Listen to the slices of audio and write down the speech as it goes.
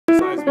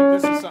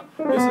this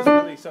is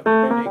really something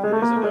unique.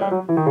 It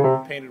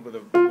isn't painted with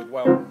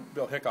Wild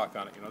Bill Hickok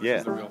on it. You know, this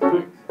is the real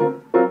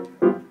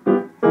thing.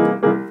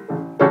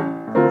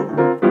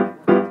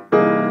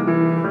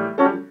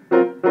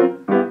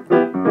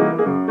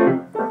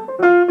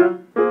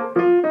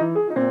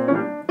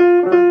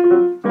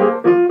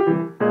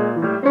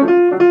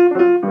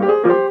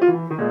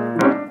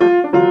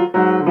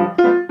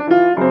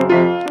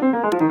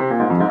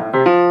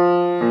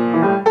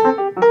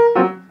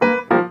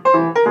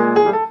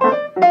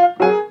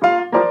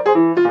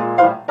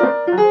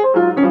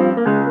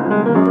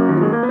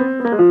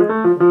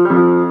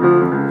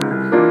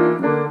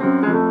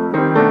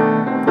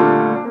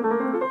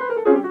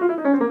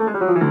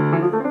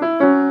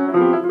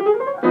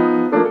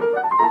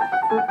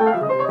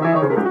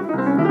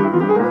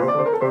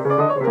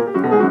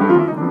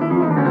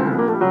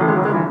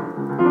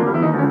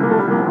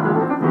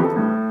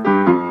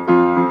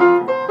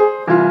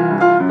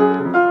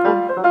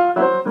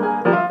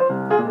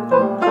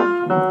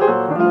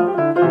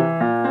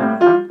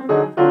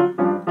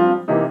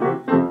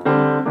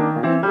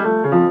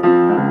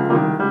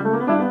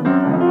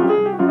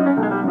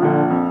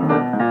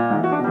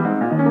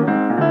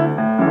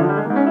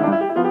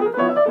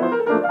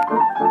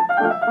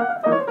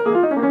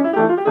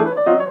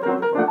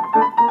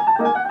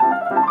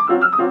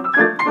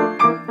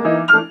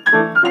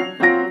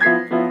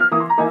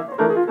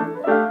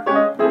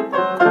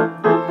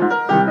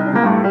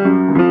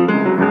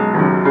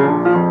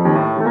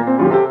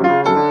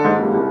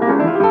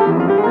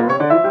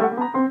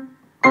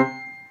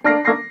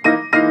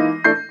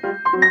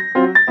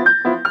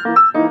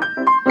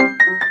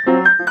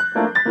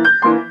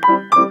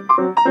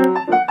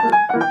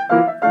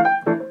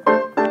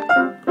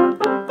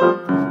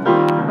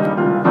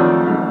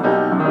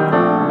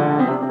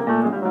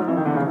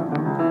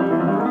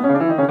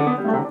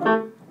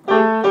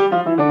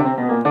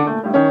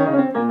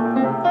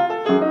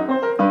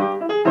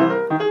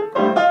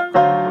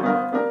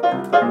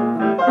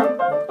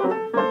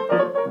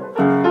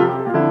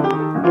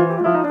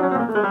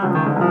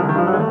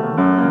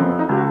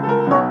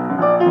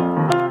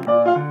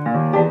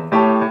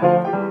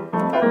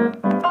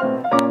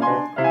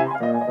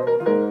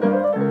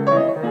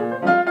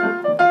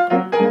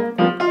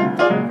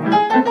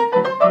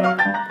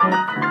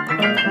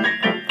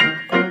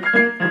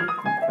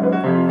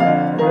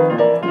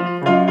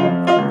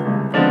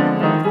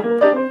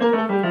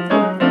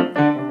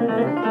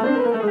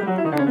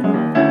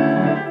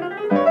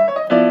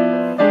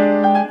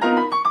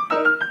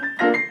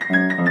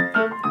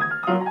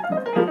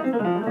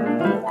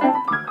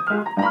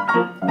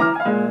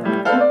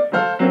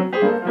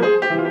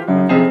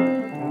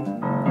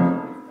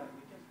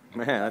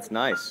 Man, that's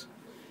nice.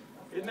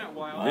 Isn't that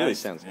wild? Really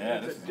sounds good. Yeah,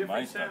 It's this a is a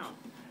different nice sound. touch.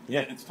 Yeah,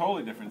 it's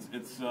totally different.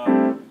 It's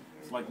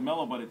like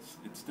mellow, but it's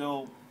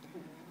still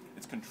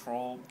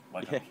controlled,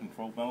 like a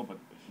controlled mellow, but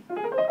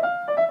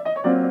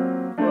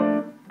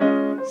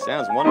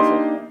sounds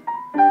wonderful.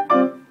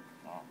 oh,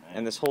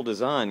 And this whole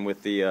design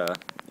with the,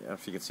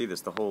 if you can see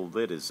this, the whole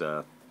lid is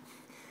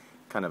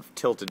kind of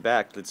tilted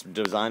back. It's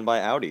designed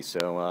by Audi,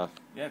 so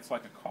yeah, it's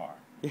like a car.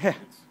 yeah.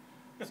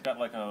 It's got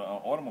like an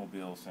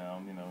automobile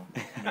sound, you know,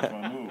 makes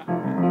one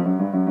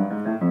move.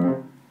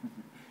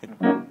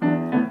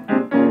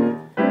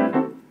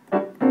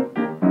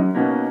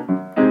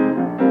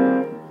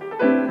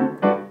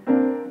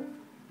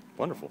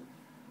 Wonderful.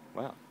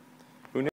 Wow.